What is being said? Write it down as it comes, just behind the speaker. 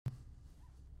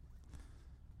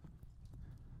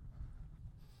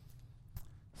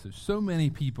So many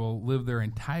people live their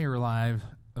entire lives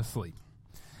asleep.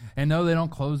 And no, they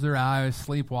don't close their eyes,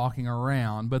 sleepwalking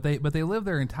around, but they live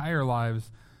their entire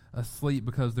lives asleep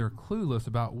because they're clueless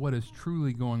about what is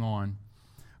truly going on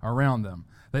around them.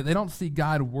 They don't see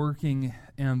God working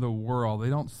in the world. They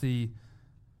don't see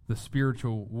the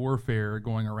spiritual warfare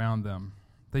going around them.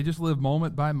 They just live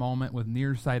moment by moment with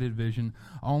nearsighted vision,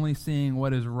 only seeing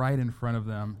what is right in front of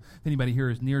them. If anybody here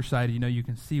is nearsighted, you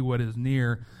can see what is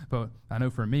near. But I know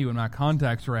for me, when my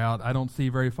contacts are out, I don't see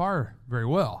very far very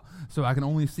well. So I can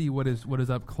only see what is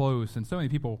up close. And so many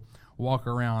people walk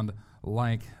around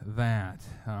like that.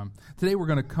 Today we're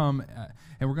going to come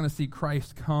and we're going to see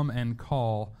Christ come and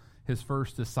call his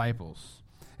first disciples.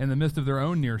 In the midst of their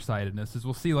own nearsightedness, as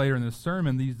we'll see later in this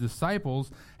sermon, these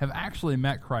disciples have actually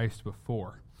met Christ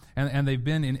before. And they've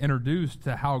been introduced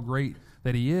to how great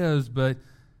that he is, but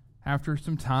after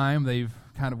some time, they've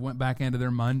kind of went back into their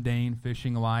mundane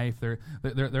fishing life.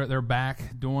 They're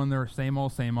back doing their same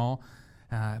old,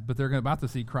 but they're about to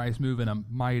see Christ move in a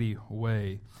mighty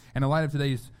way. And in light of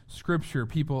today's scripture,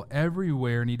 people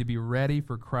everywhere need to be ready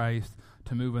for Christ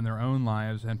to move in their own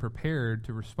lives and prepared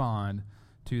to respond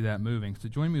to that moving. So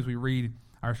join me as we read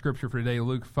our scripture for today,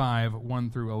 Luke 5, 1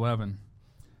 through 11.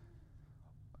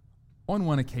 On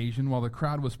one occasion, while the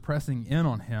crowd was pressing in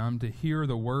on him to hear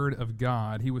the word of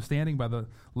God, he was standing by the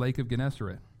lake of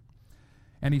Gennesaret.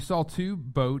 And he saw two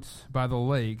boats by the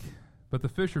lake, but the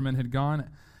fishermen had gone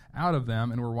out of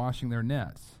them and were washing their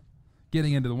nets.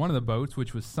 Getting into one of the boats,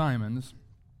 which was Simon's,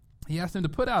 he asked him to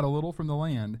put out a little from the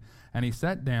land, and he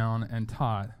sat down and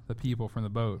taught the people from the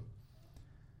boat.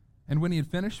 And when he had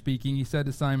finished speaking, he said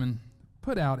to Simon,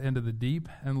 "Put out into the deep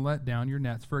and let down your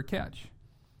nets for a catch."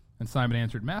 And Simon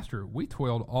answered, "Master, we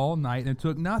toiled all night and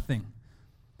took nothing.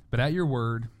 But at your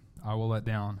word, I will let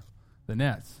down the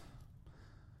nets."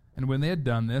 And when they had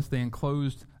done this, they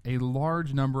enclosed a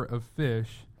large number of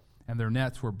fish, and their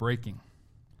nets were breaking.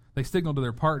 They signaled to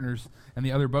their partners in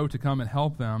the other boat to come and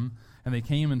help them, and they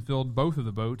came and filled both of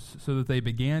the boats so that they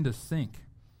began to sink.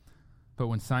 But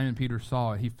when Simon Peter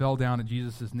saw it, he fell down at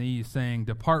Jesus' knees, saying,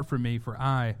 "Depart from me, for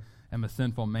I am a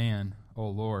sinful man, O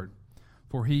Lord."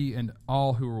 For he and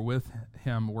all who were with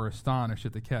him were astonished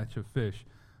at the catch of fish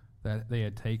that they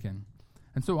had taken.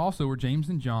 And so also were James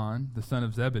and John, the son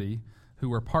of Zebedee, who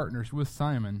were partners with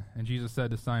Simon. And Jesus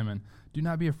said to Simon, "Do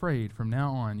not be afraid. From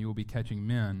now on you will be catching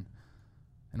men."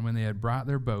 And when they had brought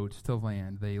their boats to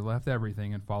land, they left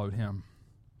everything and followed him.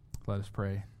 Let us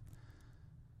pray.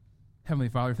 Heavenly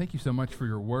Father, thank you so much for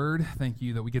your word. Thank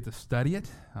you that we get to study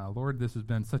it. Lord, this has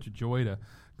been such a joy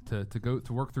to go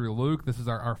to work through Luke. This is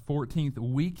our 14th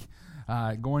week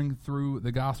going through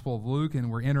the Gospel of Luke, and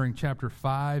we're entering chapter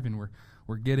 5, and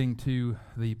we're getting to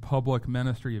the public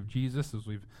ministry of Jesus, as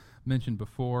we've mentioned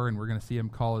before, and we're going to see him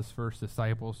call his first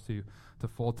disciples to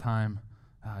full-time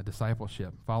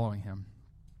discipleship, following him.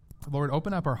 Lord,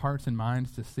 open up our hearts and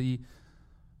minds to see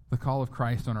the call of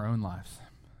Christ on our own lives.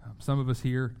 Some of us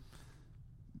here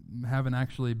haven't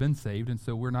actually been saved, and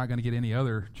so we're not going to get any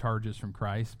other charges from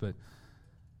Christ, but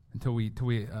until we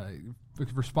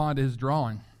respond to his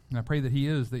drawing. And I pray that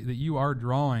that you are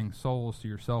drawing souls to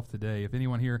yourself today. If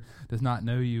anyone here does not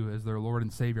know you as their Lord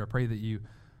and Savior, I pray that you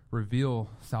reveal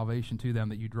salvation to them,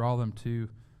 that you draw them to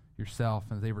yourself,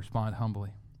 and they respond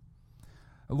humbly.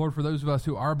 Lord, for those of us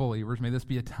who are believers, may this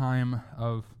be a time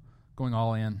of going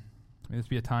all in. May this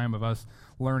be a time of us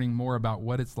learning more about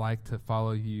what it's like to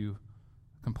follow you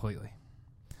completely.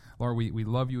 Lord, we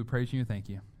love you, we praise you, and thank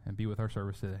you, and be with our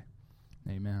service today.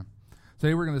 Amen.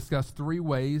 Today we're going to discuss 3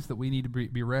 ways that we need to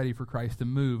be ready for Christ to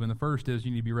move, and the first is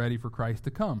you need to be ready for Christ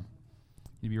to come.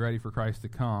 You need to be ready for Christ to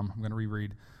come. I'm going to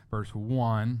reread verse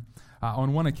 1.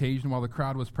 On one occasion, while the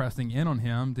crowd was pressing in on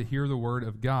him to hear the word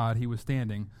of God, he was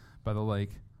standing by the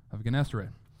lake of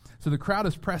Gennesaret. So the crowd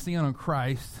is pressing in on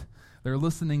Christ. They're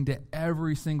listening to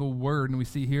every single word, and we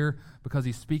see here, because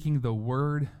he's speaking the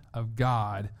word of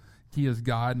God, he is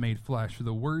God made flesh. So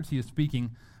the words he is speaking,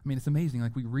 I mean, it's amazing.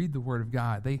 Like, we read the word of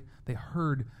God. They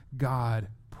heard God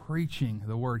preaching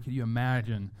the word. Can you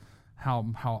imagine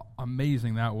how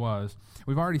amazing that was?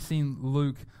 We've already seen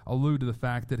Luke allude to the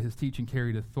fact that his teaching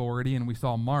carried authority, and we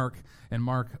saw Mark in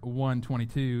Mark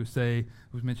 1:22 say, it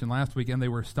was mentioned last week, and they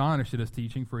were astonished at his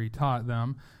teaching, for he taught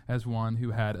them as one who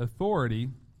had authority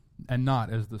and not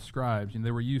as the scribes. And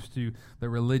they were used to the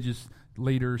religious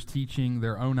leaders teaching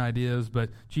their own ideas,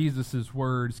 but Jesus'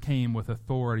 words came with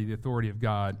authority, the authority of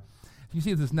God. You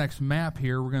see this next map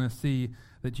here, we're going to see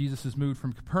that Jesus has moved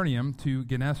from Capernaum to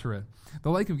Gennesaret. The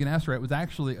Lake of Gennesaret was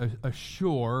actually a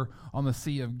shore on the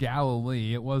Sea of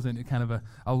Galilee. It wasn't kind of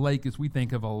a lake as we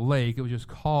think of a lake. It was just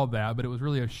called that, but it was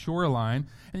really a shoreline.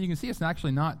 And you can see it's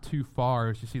actually not too far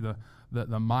as you see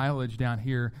the mileage down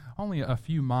here, only a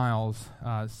few miles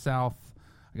south.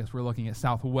 I guess we're looking at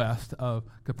southwest of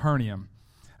Capernaum.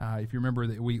 If you remember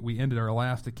that we ended our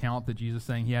last account that Jesus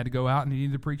saying he had to go out and he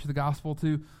needed to preach the gospel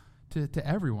to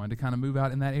everyone, to kind of move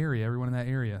out in that area, everyone in that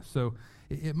area. So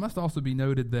it must also be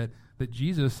noted that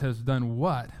Jesus has done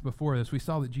what before this? We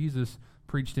saw that Jesus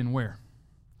preached in where?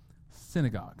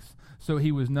 Synagogues. So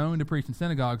he was known to preach in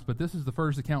synagogues, but this is the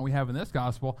first account we have in this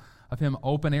gospel of him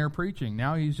open air preaching.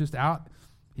 Now he's just out.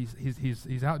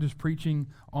 He's out just preaching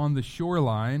on the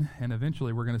shoreline, and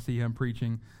eventually we're going to see him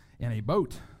preaching in a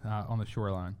boat on the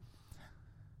shoreline.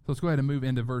 So let's go ahead and move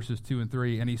into verses 2 and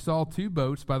 3. And he saw 2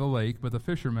 boats by the lake, but the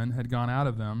fishermen had gone out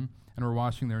of them and were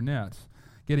washing their nets.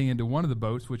 Getting into one of the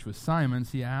boats, which was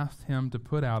Simon's, he asked him to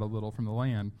put out a little from the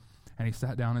land, and he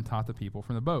sat down and taught the people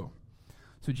from the boat.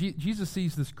 So Jesus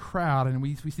sees this crowd, and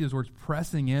we see those words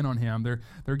pressing in on him.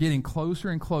 They're getting closer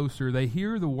and closer. They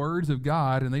hear the words of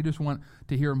God, and they just want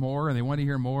to hear more, and they want to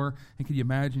hear more. And can you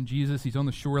imagine Jesus? He's on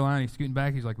the shoreline. He's scooting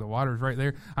back. He's like, the water's right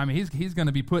there. I mean, he's going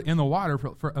to be put in the water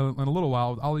for in a little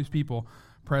while with all these people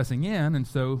pressing in. And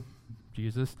so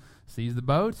Jesus sees the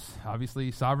boats. Obviously,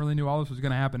 he sovereignly knew all this was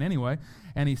going to happen anyway.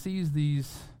 And he sees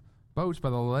these boats by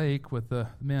the lake with the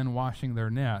men washing their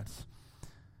nets.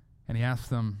 And he asks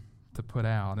them to put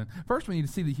out. And first we need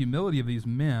to see the humility of these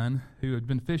men who had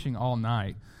been fishing all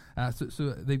night.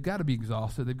 So they've got to be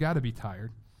exhausted. They've got to be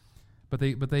tired. But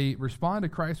they respond to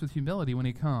Christ with humility when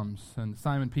he comes. And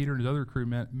Simon Peter and his other crew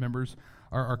members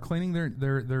are cleaning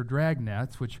their drag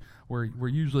nets, which were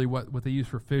usually what they used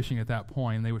for fishing at that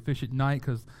point. And they would fish at night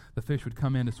because the fish would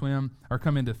come in to swim or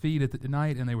come in to feed at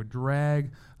night, and they would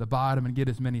drag the bottom and get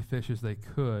as many fish as they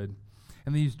could.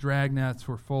 And these drag nets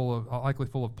were likely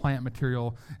full of plant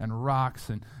material and rocks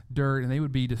and dirt, and they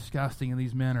would be disgusting. And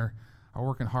these men are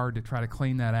working hard to try to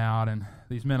clean that out. And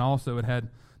these men also had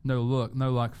no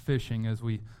luck fishing, as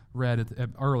we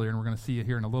read earlier, and we're going to see it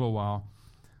here in a little while.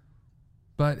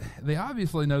 But they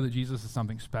obviously know that Jesus is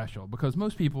something special, because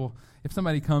most people, if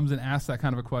somebody comes and asks that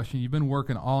kind of a question, you've been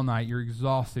working all night, you're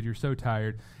exhausted, you're so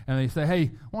tired, and they say,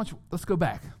 hey, let's go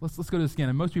back. Let's go to this again.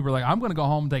 And most people are like, I'm going to go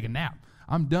home and take a nap.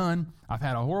 I'm done. I've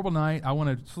had a horrible night. I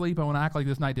want to sleep. I want to act like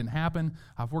this night didn't happen.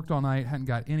 I've worked all night, hadn't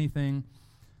got anything.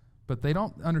 But they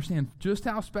don't understand just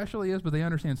how special he is, but they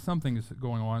understand something is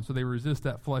going on, so they resist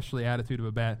that fleshly attitude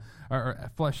of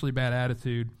a fleshly bad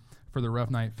attitude for the rough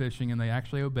night fishing, and they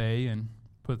actually obey and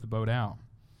put the boat out.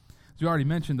 As we already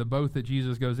mentioned, the boat that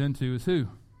Jesus goes into is who?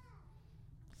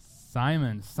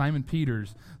 Simon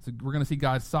Peter's. So we're going to see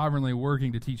God sovereignly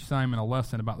working to teach Simon a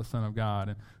lesson about the Son of God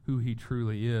and who he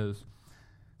truly is.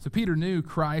 So Peter knew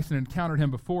Christ and encountered him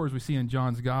before, as we see in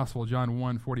John's Gospel, John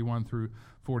 1:41 through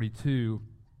 42,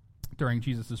 during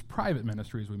Jesus' private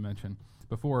ministry, as we mentioned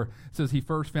before. It says he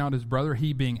first found his brother,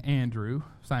 he being Andrew,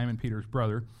 Simon Peter's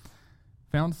brother,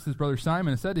 found his brother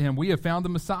Simon and said to him, we have found the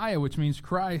Messiah, which means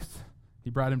Christ. He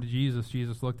brought him to Jesus.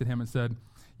 Jesus looked at him and said,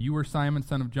 you are Simon,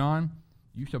 son of John.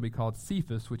 You shall be called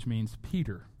Cephas, which means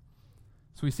Peter.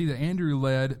 So we see that Andrew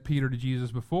led Peter to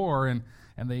Jesus before, and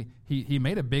he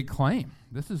made a big claim.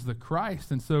 This is the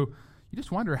Christ. And so you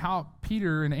just wonder how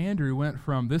Peter and Andrew went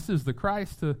from this is the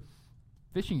Christ to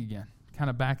fishing again, kind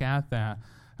of back at that.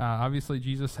 Obviously,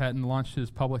 Jesus hadn't launched his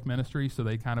public ministry, so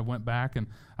they kind of went back and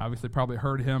obviously probably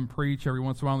heard him preach every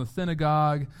once in a while in the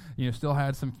synagogue, still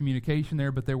had some communication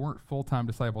there, but they weren't full-time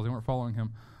disciples. They weren't following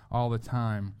him all the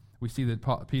time. We see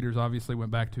that Peter's obviously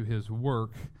went back to his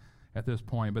work at this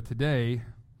point, but today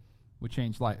would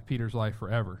change Peter's life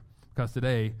forever, because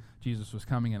today Jesus was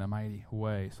coming in a mighty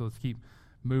way. So let's keep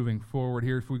moving forward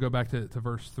here. If we go back to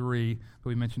verse 3 that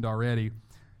we mentioned already,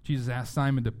 Jesus asked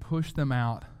Simon to push them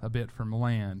out a bit from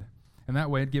land. And that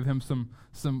way it'd give him some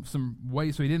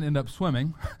way so he didn't end up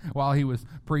swimming while he was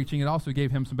preaching. It also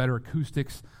gave him some better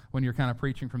acoustics when you're kind of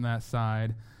preaching from that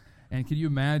side. And can you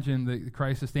imagine that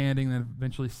Christ is standing and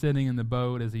eventually sitting in the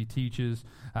boat as he teaches?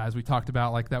 As we talked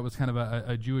about, like that was kind of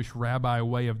a Jewish rabbi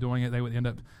way of doing it.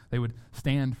 They would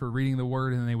stand for reading the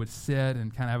word, and then they would sit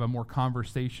and kind of have a more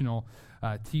conversational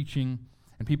teaching.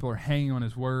 And people are hanging on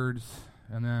his words.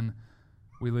 And then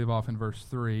we leave off in verse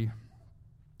 3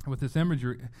 with this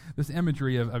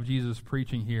imagery of Jesus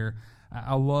preaching here.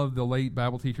 I love the late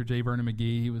Bible teacher J. Vernon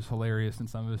McGee. He was hilarious in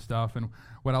some of his stuff. And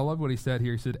I love what he said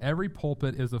here. He said, every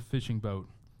pulpit is a fishing boat,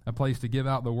 a place to give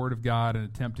out the word of God and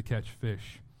attempt to catch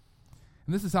fish.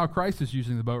 And this is how Christ is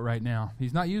using the boat right now.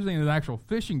 He's not using it as an actual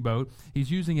fishing boat.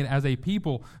 He's using it as a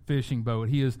people fishing boat.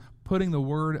 He is putting the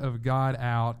word of God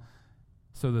out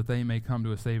so that they may come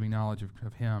to a saving knowledge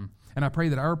of him. And I pray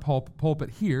that our pulpit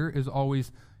here is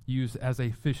always used as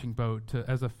a fishing boat,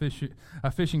 as a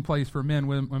fishing place for men,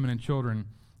 women, and children.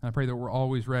 And I pray that we're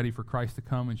always ready for Christ to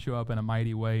come and show up in a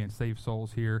mighty way and save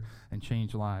souls here and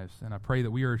change lives. And I pray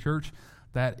that we are a church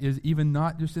that is even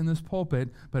not just in this pulpit,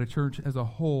 but a church as a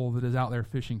whole that is out there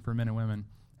fishing for men and women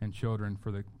and children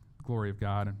for the glory of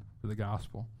God and for the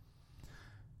gospel.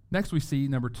 Next we see,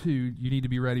 number 2, you need to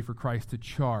be ready for Christ to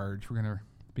charge. We're going to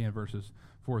be in verses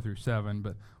 4 through 7,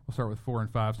 but we'll start with 4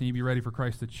 and 5. So you need to be ready for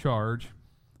Christ to charge.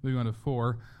 Moving on to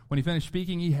 4. When he finished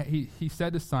speaking, he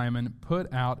said to Simon,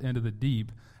 "Put out into the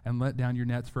deep and let down your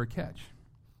nets for a catch."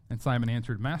 And Simon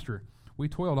answered, "Master, we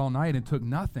toiled all night and took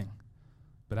nothing,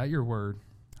 but at your word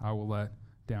I will let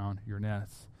down your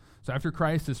nets." So after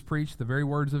Christ has preached the very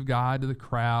words of God to the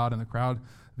crowd, and the crowd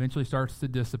eventually starts to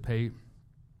dissipate,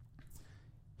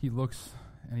 he looks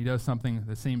and he does something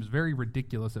that seems very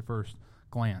ridiculous at first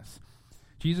glance.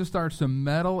 Jesus starts to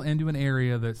meddle into an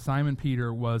area that Simon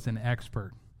Peter was an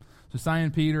expert. So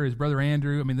Simon Peter, his brother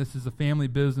Andrew, this is a family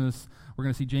business. We're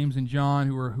going to see James and John,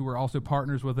 who are also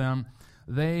partners with them.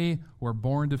 They were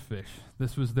born to fish.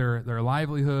 This was their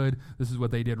livelihood. This is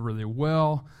what they did really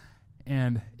well.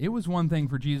 And it was one thing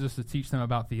for Jesus to teach them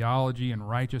about theology and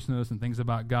righteousness and things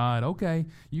about God. Okay,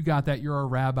 you got that. You're a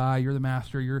rabbi. You're the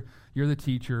master. You're the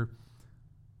teacher.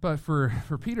 But for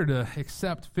Peter to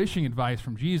accept fishing advice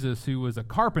from Jesus, who was a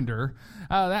carpenter,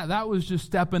 that was just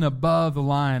stepping above the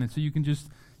line. And so you can just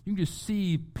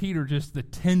see Peter, just the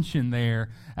tension there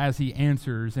as he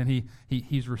answers, and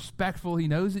he's respectful. He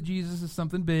knows that Jesus is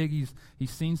something big. He's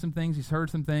seen some things. He's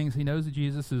heard some things. He knows that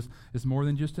Jesus is more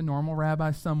than just a normal rabbi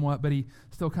somewhat, but he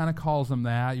still kind of calls him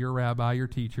that. Your rabbi, your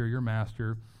teacher, your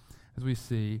master, as we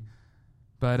see.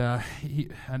 But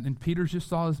and Peter just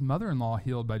saw his mother-in-law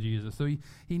healed by Jesus, so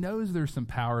he knows there's some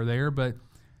power there. But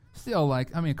still,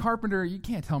 a carpenter, you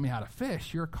can't tell me how to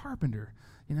fish. You're a carpenter.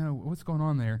 What's going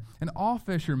on there? And all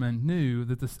fishermen knew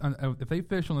that if they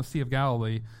fish on the Sea of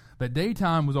Galilee, that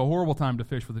daytime was a horrible time to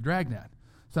fish with a dragnet.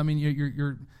 So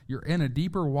you're in a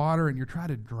deeper water and you're trying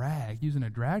to drag using a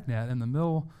dragnet in the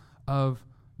middle of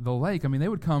the lake. They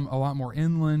would come a lot more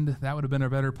inland. That would have been a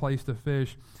better place to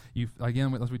fish.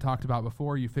 Again, as we talked about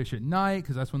before, you fish at night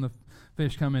because that's when the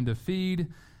fish come in to feed.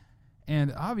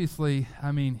 And obviously,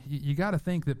 you got to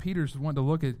think that Peter's wanting to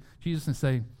look at Jesus and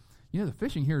say, the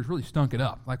fishing here has really stunk it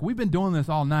up. We've been doing this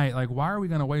all night. Why are we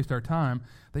going to waste our time?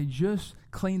 They just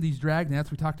cleaned these drag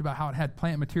nets. We talked about how it had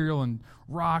plant material and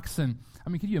rocks. And,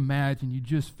 could you imagine you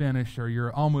just finished or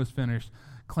you're almost finished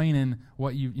cleaning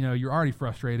what you're already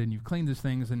frustrated and you've cleaned these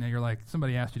things and then you're like,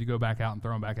 somebody asked you to go back out and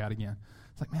throw them back out again.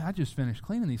 It's man, I just finished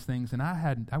cleaning these things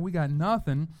and we got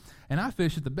nothing, and I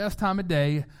fish at the best time of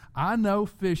day. I know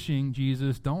fishing,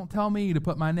 Jesus. Don't tell me to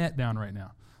put my net down right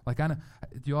now. I know.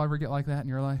 Do you all ever get like that in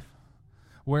your life?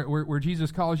 Where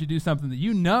Jesus calls you to do something that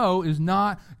you know is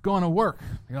not going to work.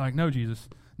 You're like, no, Jesus.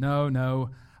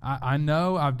 No. I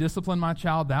know I've disciplined my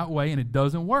child that way and it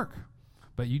doesn't work.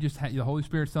 But you just the Holy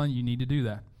Spirit's telling you need to do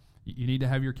that. You need to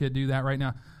have your kid do that right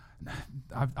now.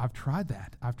 I've tried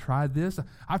that. I've tried this.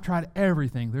 I've tried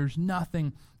everything. There's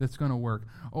nothing that's going to work.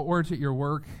 Or it's at your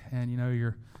work and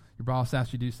your boss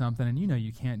asks you to do something and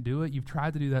you can't do it. You've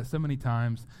tried to do that so many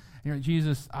times. And you're like,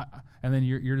 Jesus, and then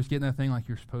you're just getting that thing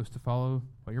you're supposed to follow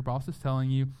what your boss is telling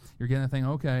you. You're getting that thing,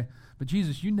 okay. But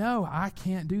Jesus, I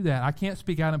can't do that. I can't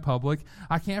speak out in public.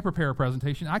 I can't prepare a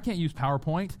presentation. I can't use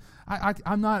PowerPoint.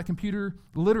 I'm not a computer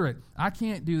literate. I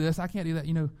can't do this. I can't do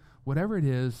that. Whatever it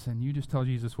is, and you just tell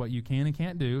Jesus what you can and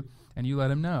can't do, and you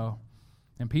let him know.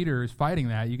 And Peter is fighting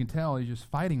that. You can tell he's just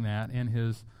fighting that in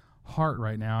his heart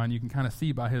right now, and you can kind of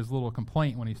see by his little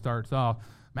complaint when he starts off,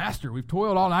 Master, we've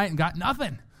toiled all night and got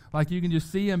nothing. You can just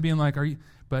see him being like, "Are you?"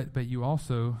 But you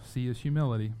also see his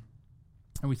humility,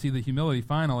 and we see the humility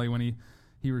finally when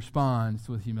he responds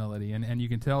with humility, and you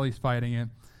can tell he's fighting it.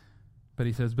 But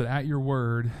he says, "But at your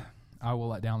word, I will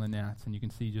let down the nets," and you can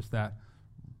see just that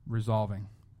resolving,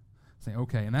 saying,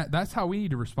 "Okay." And that's how we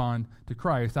need to respond to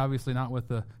Christ. Obviously, not with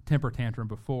the temper tantrum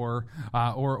before,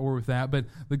 or with that. But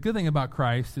the good thing about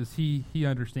Christ is he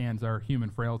understands our human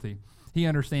frailty. He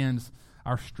understands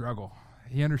our struggle.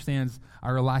 He understands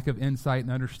our lack of insight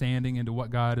and understanding into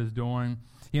what God is doing.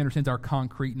 He understands our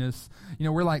concreteness.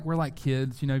 We're like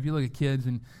kids. If you look at kids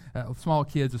and small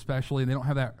kids especially, they don't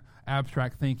have that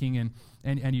abstract thinking,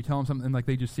 and you tell them something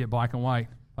they just see it black and white.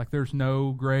 There's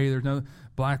no gray, there's no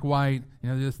black, white.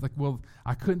 Just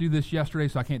I couldn't do this yesterday,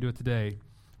 so I can't do it today.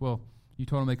 Well, you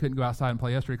told them they couldn't go outside and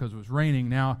play yesterday because it was raining.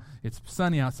 Now it's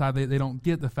sunny outside. They don't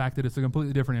get the fact that it's a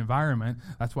completely different environment.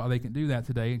 That's why they can do that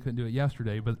today and couldn't do it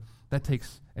yesterday. But that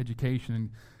takes education, and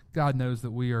God knows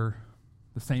that we are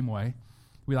the same way.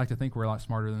 We like to think we're a lot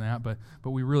smarter than that, but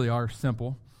we really are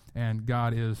simple, and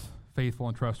God is faithful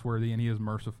and trustworthy, and he is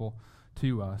merciful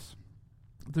to us.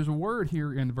 There's a word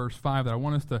here in verse 5 that I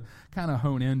want us to kind of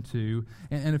hone into,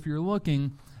 and if you're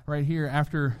looking right here,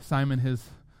 after Simon has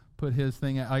put his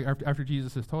thing, after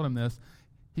Jesus has told him this,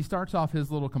 he starts off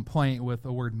his little complaint with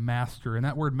the word master, and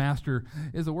that word master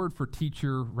is a word for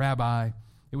teacher, rabbi.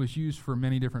 It was used for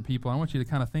many different people. I want you to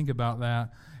kind of think about that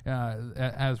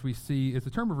as we see. It's a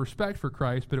term of respect for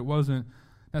Christ, but it wasn't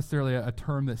necessarily a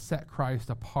term that set Christ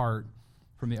apart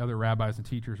from the other rabbis and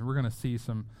teachers. And we're going to see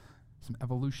some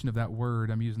evolution of that word.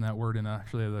 I'm using that word in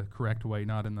actually the correct way,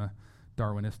 not in the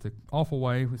Darwinistic awful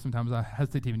way. Sometimes I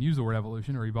hesitate to even use the word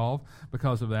evolution or evolve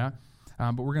because of that.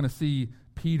 But we're going to see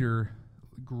Peter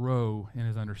grow in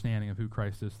his understanding of who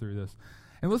Christ is through this.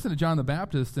 And listen to John the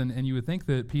Baptist, and you would think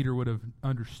that Peter would have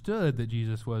understood that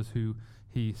Jesus was who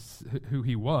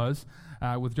he was,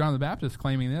 with John the Baptist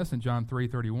claiming this in John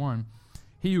 3:31.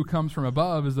 He who comes from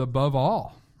above is above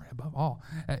all. Right, above all.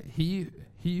 He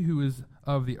who is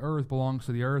of the earth belongs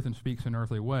to the earth and speaks an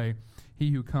earthly way.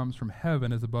 He who comes from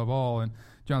heaven is above all. And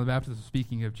John the Baptist is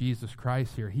speaking of Jesus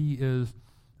Christ here. He is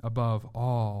above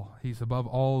all. He's above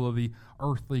all of the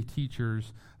earthly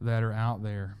teachers that are out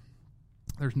there.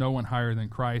 There's no one higher than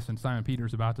Christ, and Simon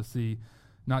Peter's about to see,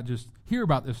 not just hear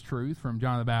about this truth from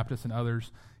John the Baptist and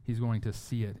others, he's going to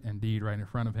see it indeed right in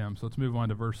front of him. So let's move on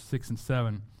to verse 6 and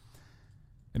 7.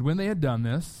 And when they had done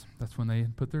this, that's when they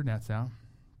had put their nets out,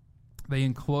 they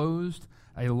enclosed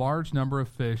a large number of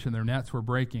fish, and their nets were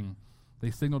breaking. They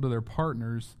signaled to their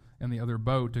partners in the other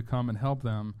boat to come and help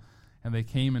them, and they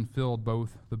came and filled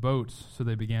both the boats, so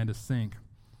they began to sink.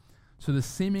 So the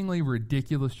seemingly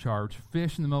ridiculous charge,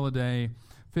 fish in the middle of the day,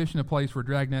 fish in a place where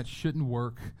drag nets shouldn't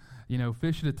work,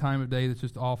 fish at a time of day that's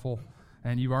just awful,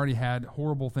 and you've already had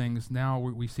horrible things. Now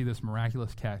we see this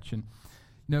miraculous catch. And,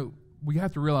 we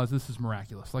have to realize this is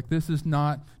miraculous. Like, this is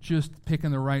not just picking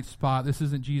the right spot. This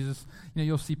isn't Jesus.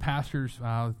 You'll see pastors,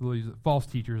 false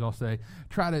teachers, I'll say,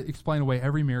 try to explain away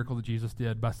every miracle that Jesus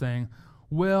did by saying,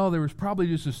 well, there was probably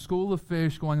just a school of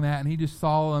fish going that, and he just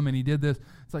saw them, and he did this.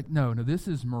 It's like, no, this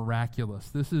is miraculous.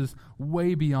 This is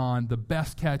way beyond the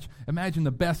best catch. Imagine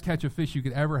the best catch of fish you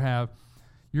could ever have.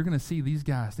 You're going to see these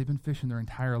guys, they've been fishing their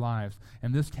entire lives,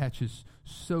 and this catch is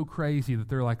so crazy that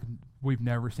they're like, we've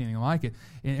never seen anything like it.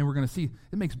 And we're going to see,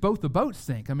 it makes both the boats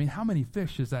sink. I mean, how many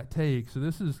fish does that take? So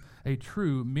this is a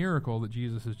true miracle that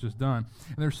Jesus has just done.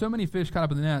 And there's so many fish caught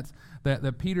up in the nets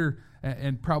that Peter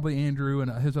and probably Andrew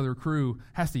and his other crew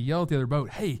has to yell at the other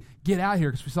boat, hey, get out here,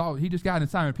 because we saw he just got in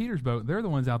Simon Peter's boat. They're the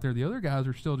ones out there. The other guys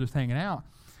are still just hanging out.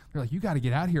 They're like, you got to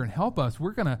get out here and help us.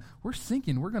 We're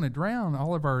sinking. We're going to drown.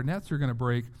 All of our nets are going to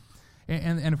break.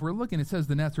 And if we're looking, it says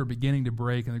the nets are beginning to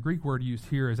break, and the Greek word used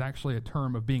here is actually a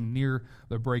term of being near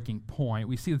the breaking point.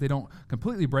 We see that they don't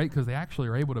completely break because they actually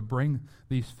are able to bring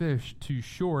these fish to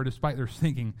shore despite their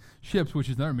sinking ships, which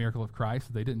is another miracle of Christ,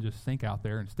 that they didn't just sink out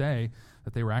there and stay,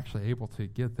 that they were actually able to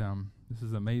get them. This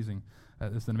is amazing.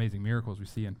 This is an amazing miracle as we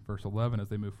see in verse 11 as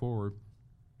they move forward.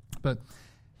 But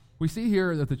we see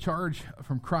here that the charge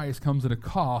from Christ comes at a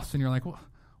cost, and you're like, well,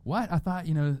 what? I thought,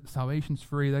 salvation's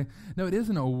free. No, it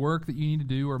isn't a work that you need to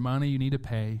do or money you need to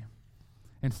pay.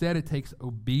 Instead, it takes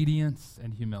obedience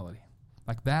and humility.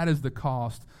 Like, that is the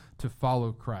cost to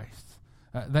follow Christ.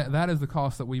 That is the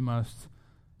cost that we must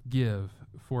give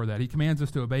for that. He commands us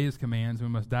to obey his commands, and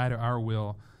we must die to our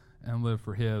will and live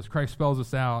for his. Christ spells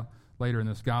this out later in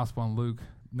this gospel in Luke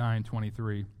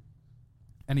 9:23.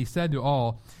 And he said to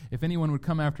all, if anyone would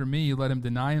come after me, let him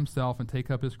deny himself and take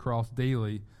up his cross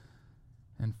daily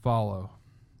and follow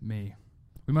me.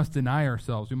 We must deny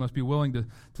ourselves. We must be willing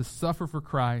to suffer for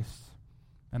Christ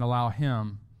and allow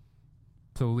him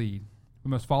to lead. We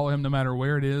must follow him no matter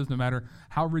where it is, no matter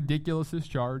how ridiculous his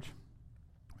charge.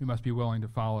 We must be willing to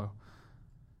follow.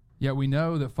 Yet we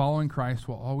know that following Christ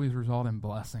will always result in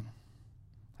blessing.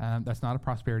 That's not a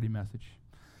prosperity message.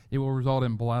 It will result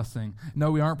in blessing.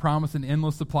 No, we aren't promised an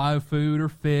endless supply of food or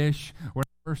fish.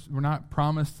 We're not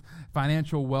promised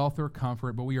financial wealth or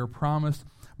comfort, but we are promised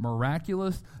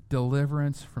miraculous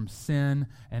deliverance from sin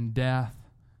and death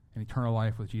and eternal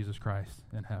life with Jesus Christ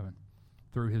in heaven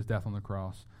through his death on the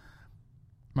cross.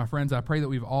 My friends, I pray that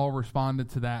we've all responded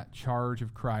to that charge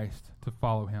of Christ to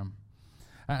follow him.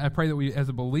 I pray that we, as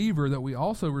a believer, that we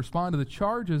also respond to the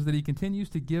charges that he continues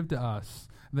to give to us,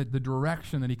 the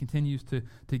direction that he continues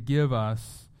to give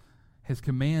us, his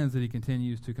commands that he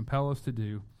continues to compel us to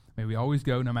do, May we always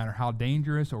go, no matter how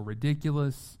dangerous or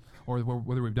ridiculous or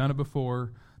whether we've done it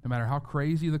before, no matter how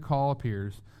crazy the call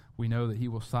appears, we know that he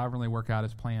will sovereignly work out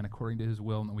his plan according to his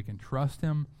will, and that we can trust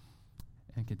him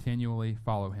and continually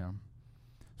follow him.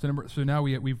 So now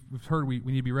we've heard we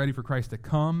need to be ready for Christ to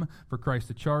come, for Christ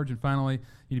to charge, and finally,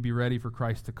 you need to be ready for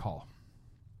Christ to call.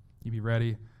 You need to be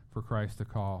ready for Christ to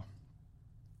call.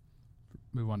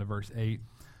 Move on to verse 8.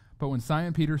 But when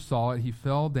Simon Peter saw it, he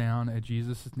fell down at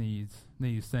Jesus' knees,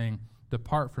 saying,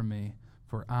 "Depart from me,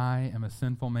 for I am a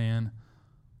sinful man,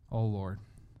 O Lord."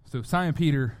 So Simon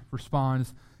Peter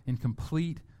responds in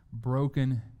complete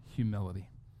broken humility.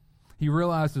 He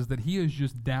realizes that he has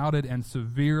just doubted and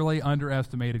severely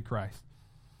underestimated Christ.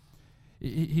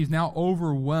 He's now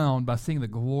overwhelmed by seeing the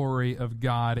glory of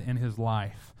God in his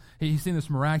life. He's seen this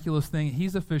miraculous thing.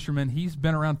 He's a fisherman. He's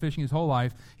been around fishing his whole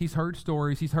life. He's heard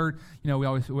stories. He's heard, we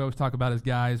always talk about as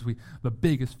guys, the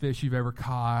biggest fish you've ever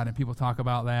caught, and people talk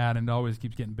about that, and it always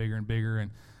keeps getting bigger and bigger,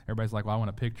 and everybody's like, well, I want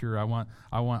a picture. I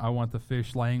want the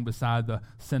fish laying beside the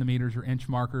centimeters or inch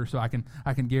marker, so I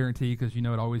can guarantee, because it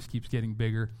always keeps getting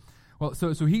bigger. Well,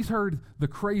 so he's heard the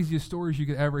craziest stories you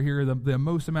could ever hear, the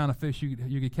most amount of fish you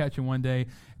could catch in one day,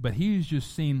 but he's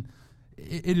just seen,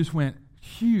 it just went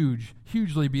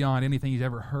hugely beyond anything he's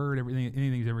ever heard,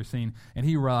 anything he's ever seen, and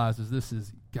he realizes this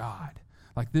is God.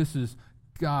 Like, this is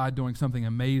God doing something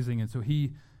amazing, and so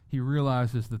he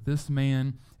realizes that this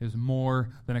man is more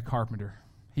than a carpenter.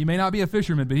 He may not be a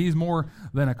fisherman, but he's more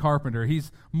than a carpenter.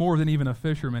 He's more than even a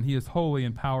fisherman. He is holy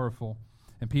and powerful.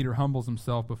 And Peter humbles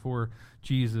himself before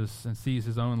Jesus and sees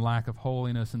his own lack of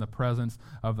holiness in the presence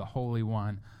of the Holy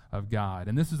One of God.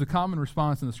 And this is a common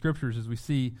response in the Scriptures as we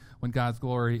see when God's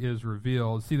glory is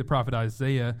revealed. See the prophet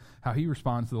Isaiah, how he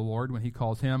responds to the Lord when he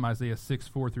calls him, Isaiah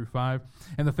 6:4-5.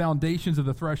 "And the foundations of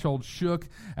the threshold shook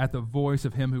at the voice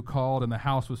of him who called, and the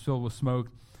house was filled with smoke.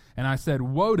 And I said,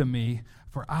 Woe to me,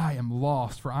 for I am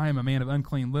lost, for I am a man of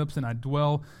unclean lips, and I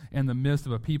dwell in the midst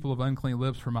of a people of unclean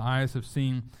lips, for my eyes have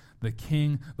seen the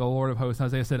King, the Lord of hosts."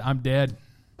 Isaiah said, I'm dead.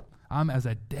 I'm as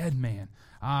a dead man.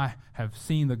 I have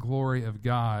seen the glory of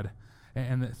God.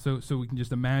 And so we can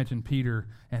just imagine Peter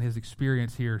and his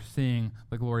experience here seeing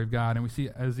the glory of God. And we see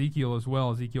Ezekiel as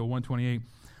well, Ezekiel 1:28.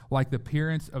 "Like the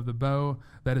appearance of the bow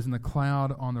that is in the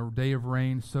cloud on the day of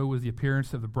rain, so was the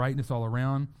appearance of the brightness all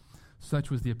around.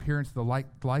 Such was the appearance of the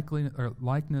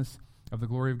likeness of the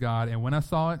glory of God. And when I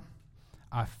saw it,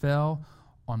 I fell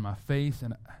on my face,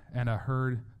 and I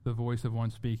heard the voice of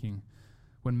one speaking."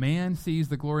 When man sees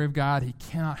the glory of God, he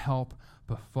cannot help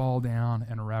but fall down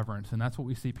in reverence. And that's what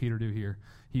we see Peter do here.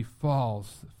 He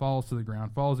falls to the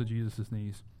ground, falls at Jesus'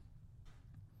 knees.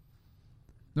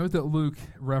 Note that Luke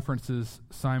references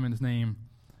Simon's name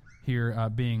here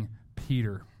being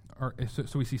Peter.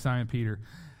 So we see Simon Peter.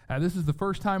 This is the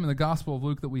first time in the Gospel of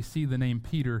Luke that we see the name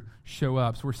Peter show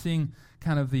up. So we're seeing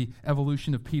kind of the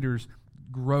evolution of Peter's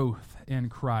growth in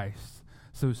Christ.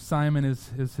 So Simon is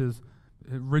his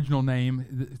original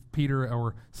name. Peter,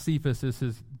 or Cephas, is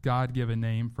his God-given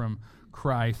name from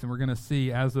Christ. And we're going to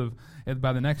see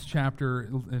by the next chapter,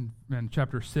 in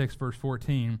chapter 6, verse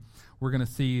 14, we're going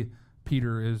to see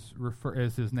Peter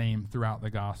as his name throughout the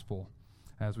Gospel,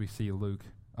 as we see Luke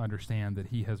understand that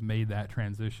he has made that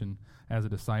transition as a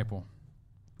disciple.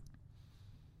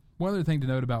 One other thing to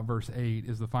note about verse 8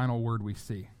 is the final word we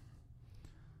see.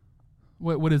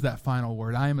 What is that final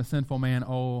word? I am a sinful man,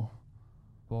 O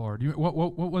Lord.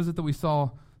 What was it that we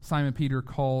saw Simon Peter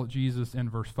call Jesus in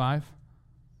verse 5?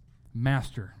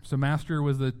 Master. So master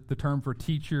was the term for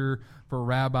teacher, for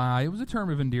rabbi. It was a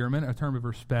term of endearment, a term of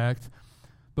respect.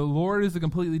 But Lord is a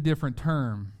completely different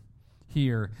term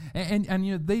here.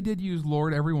 And they did use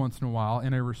Lord every once in a while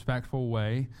in a respectful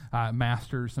way.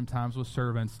 Masters sometimes with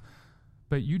servants.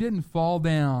 But you didn't fall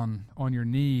down on your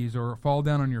knees or fall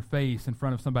down on your face in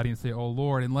front of somebody and say, "Oh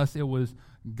Lord," unless it was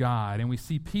God. And we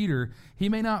see Peter, he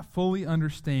may not fully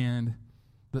understand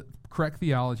the correct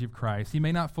theology of Christ. He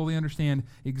may not fully understand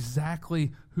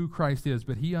exactly who Christ is,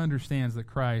 but he understands that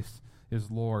Christ is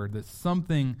Lord, that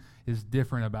something is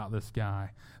different about this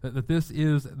guy, that this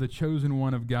is the chosen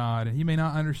one of God. And he may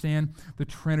not understand the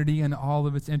Trinity and all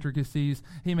of its intricacies.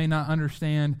 He may not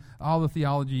understand all the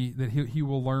theology that he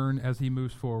will learn as he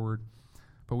moves forward.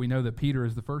 But we know that Peter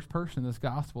is the first person in this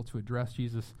gospel to address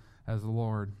Jesus as the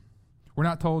Lord. We're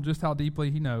not told just how deeply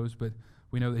he knows, but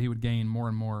we know that he would gain more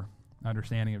and more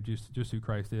understanding of just who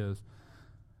Christ is.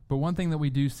 But one thing that we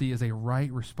do see is a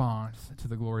right response to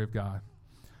the glory of God.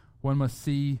 One must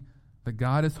see that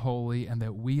God is holy and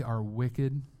that we are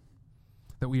wicked,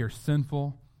 that we are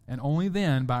sinful, and only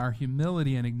then, by our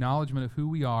humility and acknowledgement of who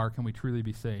we are, can we truly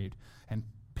be saved. And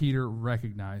Peter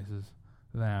recognizes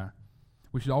that.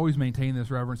 We should always maintain this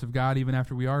reverence of God even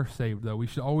after we are saved, though. We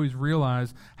should always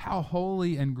realize how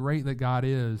holy and great that God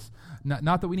is.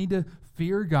 Not that we need to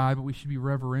fear God, but we should be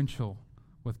reverential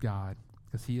with God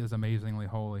because he is amazingly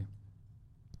holy.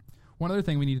 One other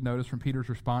thing we need to notice from Peter's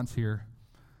response here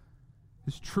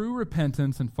is true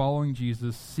repentance and following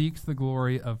Jesus seeks the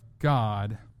glory of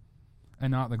God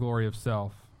and not the glory of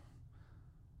self.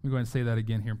 Let me go ahead and say that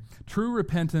again here. True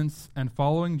repentance and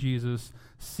following Jesus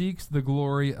seeks the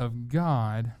glory of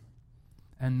God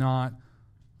and not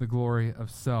the glory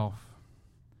of self.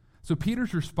 So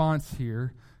Peter's response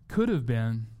here could have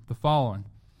been the following.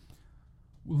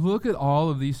 Look at all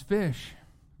of these fish.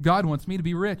 God wants me to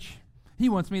be rich. He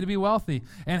wants me to be wealthy.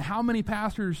 And how many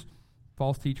pastors,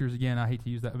 false teachers, again, I hate to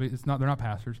use that, but they're not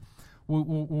pastors,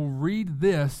 will read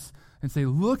this and say,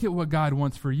 look at what God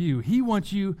wants for you. He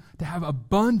wants you to have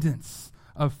abundance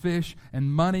of fish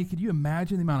and money. Could you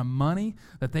imagine the amount of money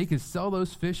that they could sell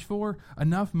those fish for?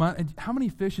 Enough money. How many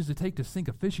fish does it take to sink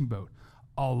a fishing boat?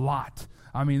 A lot.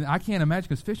 I mean, I can't imagine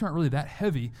because fish aren't really that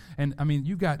heavy. And, I mean,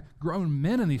 you've got grown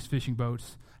men in these fishing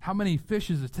boats. How many fish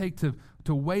does it take to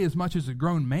weigh as much as a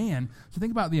grown man? So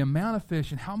think about the amount of fish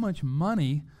and how much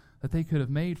money that they could have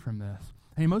made from this.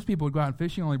 I mean, most people would go out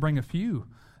fishing and only bring a few,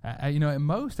 at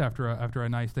most after a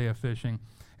nice day of fishing.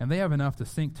 And they have enough to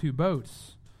sink 2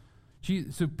 boats.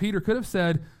 So Peter could have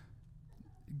said,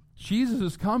 Jesus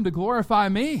has come to glorify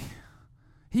me.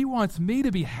 He wants me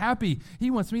to be happy. He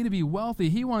wants me to be wealthy.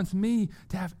 He wants me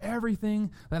to have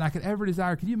everything that I could ever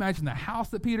desire. Could you imagine the house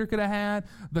that Peter could have had,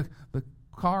 the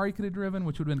car he could have driven,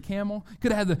 which would have been camel?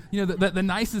 Could have had the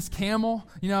nicest camel.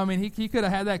 He could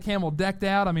have had that camel decked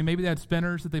out. I mean, maybe they had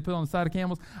spinners that they put on the side of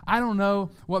camels. I don't know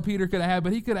what Peter could have had,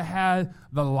 but he could have had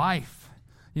the life.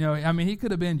 He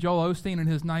could have been Joel Osteen in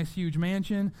his nice, huge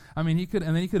mansion. He could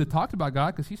have talked about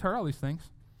God because he's heard all these things.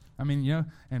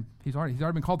 And he's already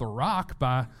been called the Rock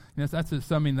by,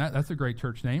 that's a great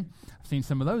church name. I've seen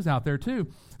some of those out there too.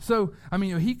 So,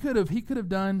 he could have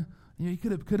done, he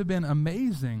could have been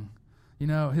amazing.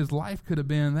 His life could have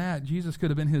been that. Jesus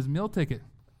could have been his meal ticket.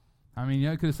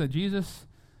 It could have said, Jesus,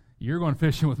 you're going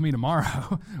fishing with me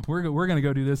tomorrow. We're going to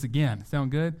go do this again. Sound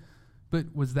good?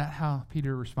 But was that how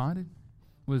Peter responded?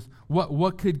 Was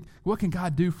what can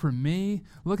God do for me?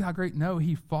 Look how great. No,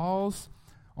 he falls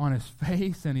on his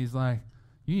face and he's like,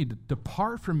 you need to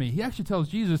depart from me. He actually tells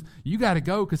Jesus, you got to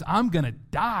go because I'm going to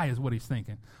die, is what he's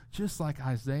thinking. Just like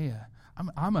Isaiah.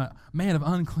 I'm a man of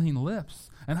unclean lips,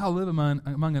 and I'll live among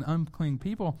an unclean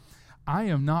people. I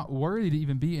am not worthy to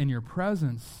even be in your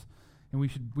presence. And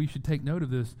we should take note of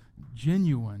this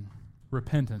genuine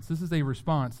repentance. This is a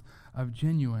response of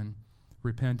genuine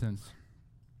repentance.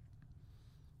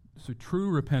 So true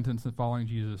repentance and following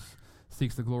Jesus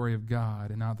seeks the glory of God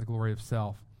and not the glory of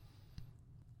self.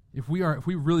 If we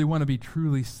really want to be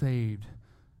truly saved,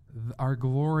 our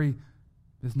glory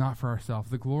is not for ourselves.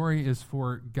 The glory is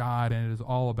for God, and it is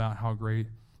all about how great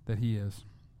that he is.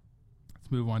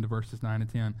 Let's move on to verses 9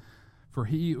 and 10. For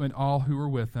he and all who were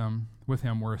with him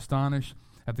were astonished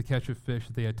at the catch of fish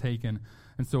that they had taken.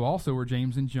 And so also were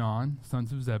James and John,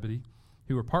 sons of Zebedee,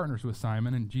 who were partners with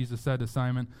Simon. And Jesus said to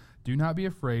Simon, do not be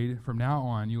afraid. From now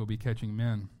on you will be catching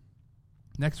men.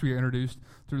 Next, we are introduced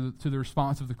to the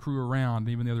response of the crew around, and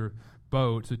even the other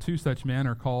boat. So 2 such men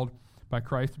are called by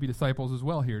Christ to be disciples as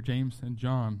well here, James and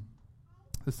John,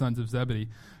 the sons of Zebedee,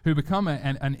 who become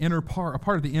a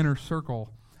part of the inner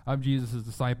circle of Jesus'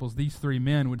 disciples. These 3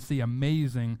 men would see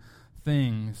amazing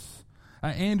things.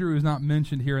 Andrew is not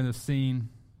mentioned here in this scene,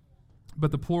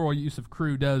 but the plural use of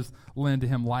crew does lend to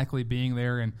him likely being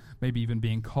there and maybe even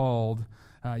being called.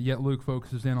 Yet Luke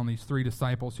focuses in on these 3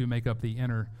 disciples who make up the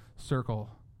inner circle.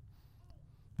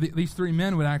 These 3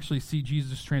 men would actually see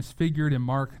Jesus transfigured in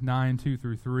Mark 9, 2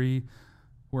 through 3,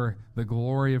 where the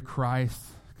glory of Christ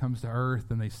comes to earth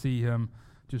and they see him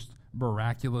just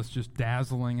miraculous, just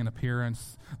dazzling in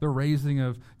appearance. The raising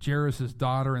of Jairus'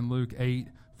 daughter in Luke 8,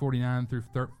 49 through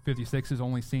 56 is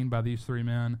only seen by these 3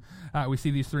 men. We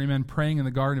see these 3 men praying in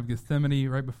the Garden of Gethsemane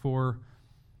right before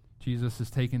Jesus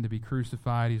is taken to be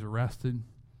crucified. He's arrested.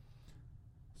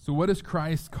 So what does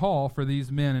Christ call for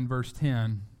these men in verse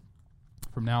 10?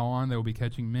 From now on, they will be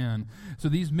catching men. So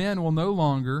these men will no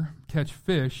longer catch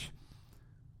fish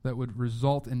that would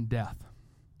result in death.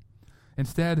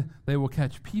 Instead, they will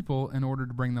catch people in order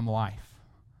to bring them life.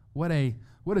 What a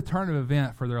turn of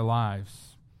event for their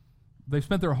lives. They've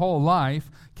spent their whole life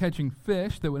catching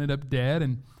fish that would end up dead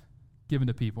and given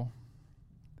to people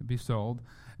to be sold.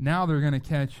 Now they're going to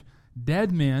catch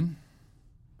dead men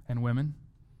and women,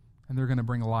 and they're going to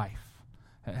bring life.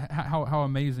 How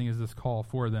amazing is this call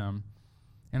for them?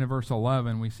 And in verse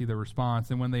 11, we see the response.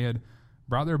 And when they had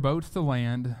brought their boats to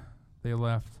land, they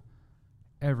left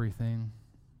everything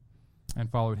and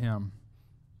followed him.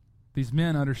 These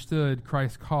men understood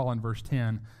Christ's call in verse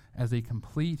 10 as a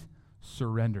complete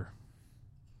surrender.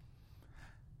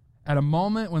 At a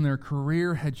moment when their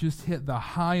career had just hit the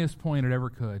highest point it ever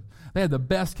could, they had the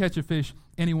best catch of fish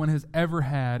anyone has ever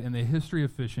had in the history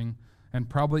of fishing, and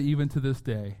probably even to this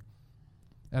day.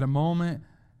 At a moment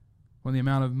when the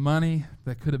amount of money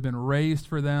that could have been raised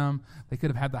for them, they could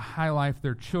have had the high life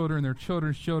their children, their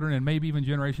children's children, and maybe even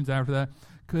generations after that,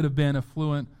 could have been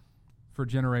affluent for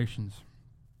generations.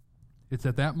 It's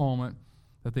at that moment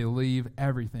that they leave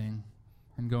everything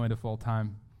and go into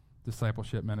full-time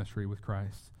discipleship ministry with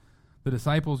Christ. The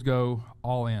disciples go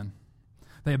all in.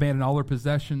 They abandon all their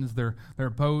possessions, their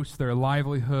boats, their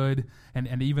livelihood,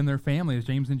 and even their families.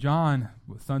 James and John,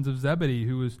 sons of Zebedee,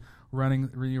 who was running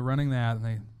that, and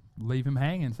they leave him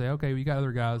hanging and say, okay, we got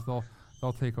other guys,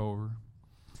 they'll take over.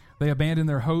 They abandon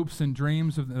their hopes and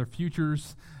dreams of their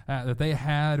futures that they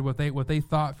had, what they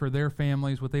thought for their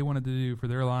families, what they wanted to do for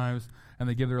their lives, and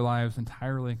they give their lives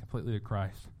entirely and completely to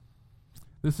Christ.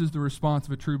 This is the response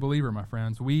of a true believer, my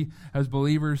friends. We, as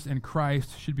believers in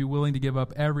Christ, should be willing to give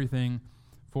up everything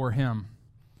for him.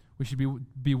 We should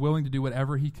be willing to do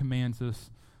whatever he commands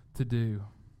us to do.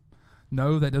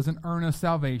 No, that doesn't earn us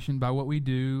salvation by what we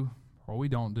do or we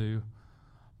don't do.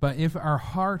 But if our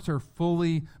hearts are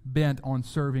fully bent on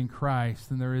serving Christ,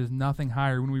 then there is nothing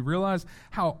higher. When we realize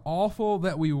how awful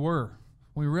that we were,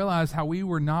 when we realize how we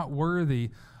were not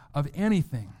worthy of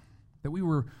anything, that we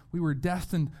were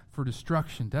destined for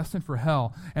destruction, destined for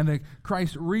hell, and that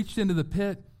Christ reached into the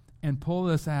pit and pulled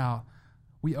us out,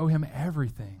 we owe him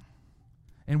everything.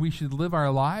 And we should live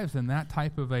our lives in that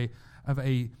type of a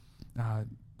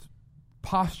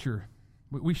posture.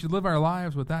 We should live our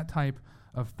lives with that type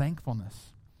of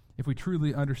thankfulness if we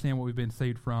truly understand what we've been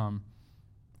saved from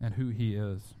and who he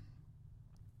is.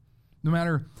 No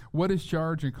matter what is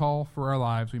charged and call for our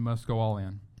lives, we must go all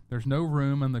in. There's no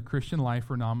room in the Christian life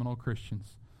for nominal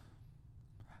Christians.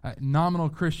 Nominal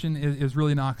Christian is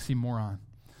really an oxymoron,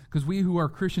 because we who are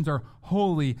Christians are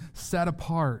holy, set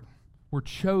apart. We're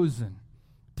chosen,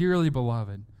 dearly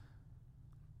beloved.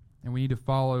 And we need to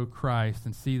follow Christ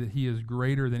and see that he is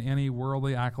greater than any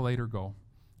worldly accolade or goal,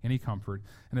 any comfort.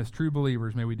 And as true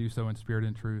believers, may we do so in spirit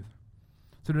and truth.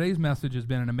 So today's message has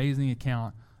been an amazing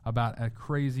account about a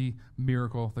crazy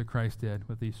miracle that Christ did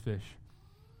with these fish.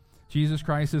 Jesus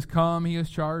Christ has come, he has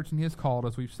charged, and he has called,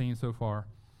 as we've seen so far.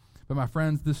 But my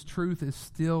friends, this truth is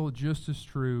still just as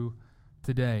true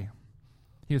today.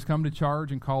 He has come to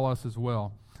charge and call us as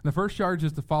well. The first charge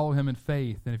is to follow him in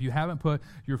faith. And if you haven't put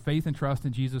your faith and trust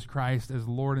in Jesus Christ as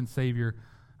Lord and Savior,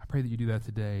 I pray that you do that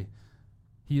today.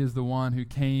 He is the one who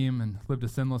came and lived a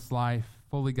sinless life,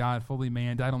 fully God, fully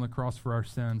man, died on the cross for our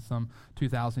sins some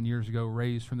 2,000 years ago,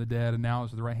 raised from the dead, and now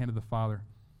is at the right hand of the Father.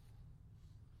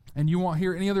 And you won't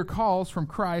hear any other calls from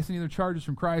Christ, any other charges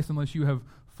from Christ, unless you have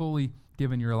fully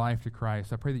given your life to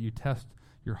Christ. I pray that you test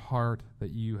your heart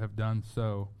that you have done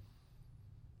so.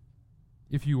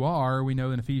 If you are, we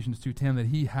know in Ephesians 2:10 that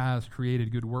he has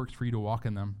created good works for you to walk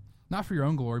in them. Not for your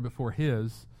own glory, but for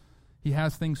his. He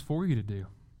has things for you to do.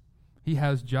 He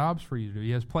has jobs for you to do.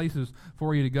 He has places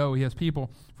for you to go. He has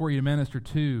people for you to minister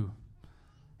to.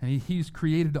 And he's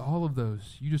created all of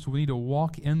those. You just need to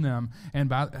walk in them. And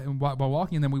by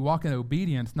walking in them, we walk in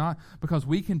obedience, not because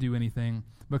we can do anything,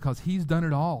 because he's done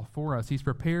it all for us. He's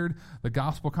prepared the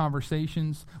gospel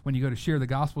conversations. When you go to share the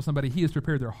gospel with somebody, he has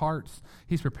prepared their hearts.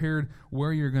 He's prepared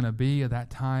where you're going to be at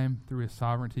that time through his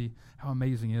sovereignty. How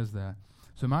amazing is that?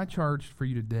 So my charge for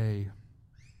you today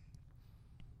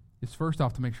is first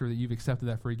off to make sure that you've accepted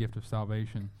that free gift of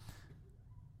salvation.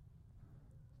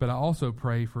 But I also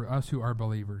pray for us who are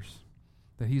believers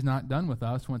that he's not done with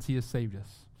us once he has saved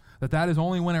us. That is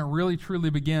only when it really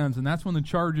truly begins, and that's when the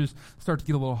charges start to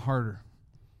get a little harder.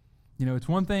 You know, it's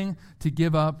one thing to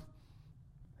give up,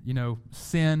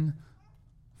 sin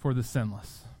for the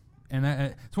sinless. And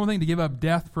it's one thing to give up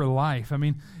death for life. I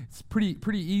mean, it's pretty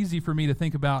easy for me to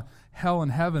think about hell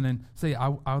and heaven and say, I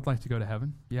would like to go to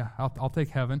heaven. Yeah, I'll take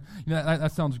heaven.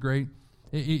 That sounds great.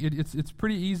 It's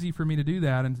pretty easy for me to do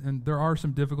that, and there are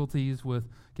some difficulties with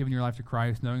giving your life to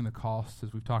Christ, knowing the costs,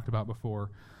 as we've talked about before.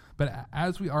 But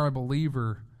as we are a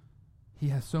believer, he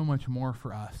has so much more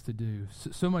for us to do,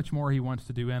 so much more he wants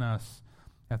to do in us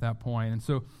at that point. And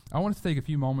so I want us to take a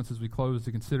few moments as we close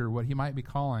to consider what he might be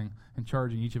calling and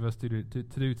charging each of us to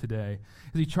do today.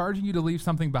 Is he charging you to leave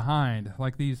something behind,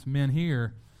 like these men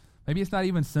here? Maybe it's not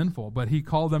even sinful, but he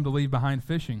called them to leave behind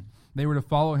fishing. They were to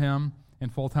follow him in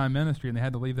full-time ministry, and they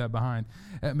had to leave that behind.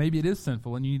 Maybe it is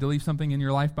sinful, and you need to leave something in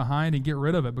your life behind and get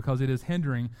rid of it because it is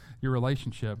hindering your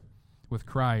relationship with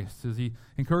Christ? Is he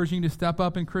encouraging you to step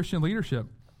up in Christian leadership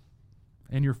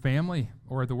in your family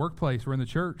or at the workplace or in the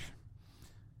church?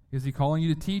 Is he calling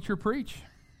you to teach or preach?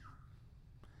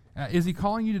 Is he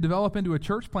calling you to develop into a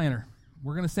church planner?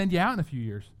 We're going to send you out in a few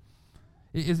years.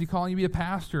 Is he calling you to be a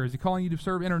pastor? Is he calling you to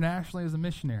serve internationally as a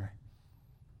missionary?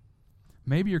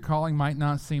 Maybe your calling might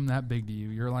not seem that big to you.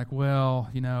 You're like, well,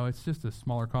 it's just a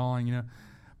smaller calling,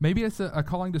 Maybe it's a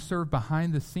calling to serve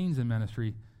behind the scenes in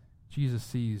ministry. Jesus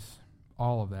sees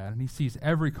all of that, and he sees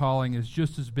every calling as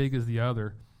just as big as the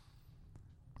other.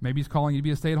 Maybe he's calling you to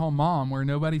be a stay-at-home mom where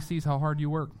nobody sees how hard you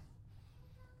work.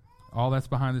 All that's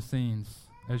behind the scenes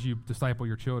as you disciple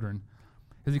your children.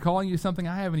 Is he calling you to something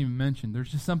I haven't even mentioned?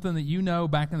 There's just something that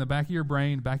back in the back of your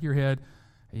brain, back of your head.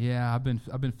 Yeah, I've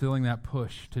been feeling that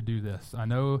push to do this. I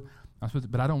know I'm supposed to,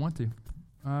 but I don't want to.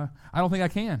 I don't think I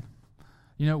can.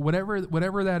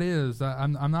 Whatever that is,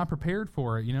 I'm not prepared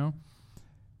for it,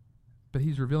 But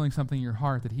he's revealing something in your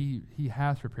heart that he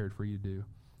has prepared for you to do.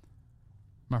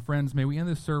 My friends, may we end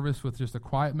this service with just a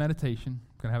quiet meditation.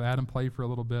 I'm going to have Adam play for a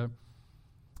little bit.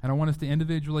 And I want us to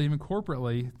individually, even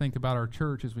corporately, think about our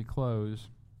church as we close.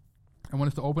 I want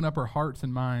us to open up our hearts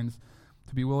and minds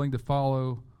to be willing to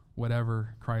follow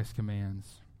whatever Christ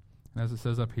commands. And as it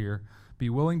says up here, be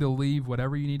willing to leave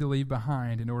whatever you need to leave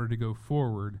behind in order to go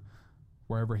forward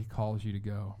wherever he calls you to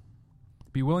go.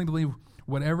 Be willing to leave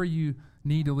whatever you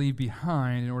need to leave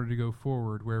behind in order to go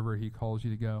forward wherever he calls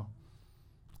you to go.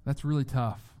 That's really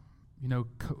tough.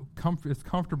 It's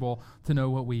comfortable to know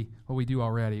what we do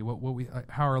already,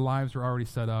 how our lives are already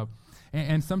set up.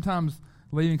 And sometimes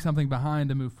leaving something behind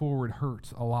to move forward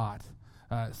hurts a lot.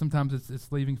 Sometimes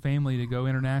it's leaving family to go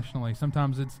internationally.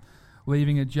 Sometimes it's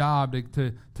leaving a job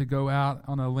to go out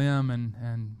on a limb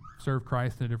and serve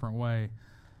Christ in a different way.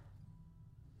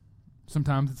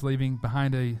 Sometimes it's leaving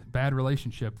behind a bad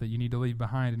relationship that you need to leave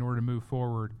behind in order to move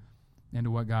forward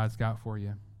into what God's got for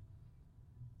you.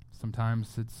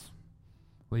 Sometimes it's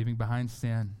leaving behind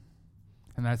sin.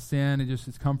 And that sin,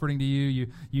 it's comforting to you.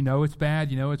 You know it's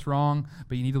bad, you know it's wrong,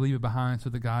 but you need to leave it behind so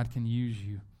that God can use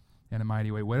you in a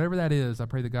mighty way. Whatever that is, I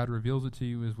pray that God reveals it to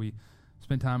you as we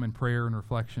spend time in prayer and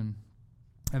reflection,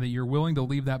 and that you're willing to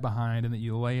leave that behind, and that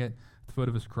you lay it at the foot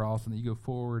of his cross, and that you go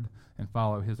forward and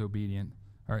follow his obedient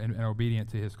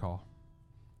to his call.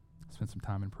 Spend some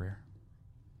time in prayer.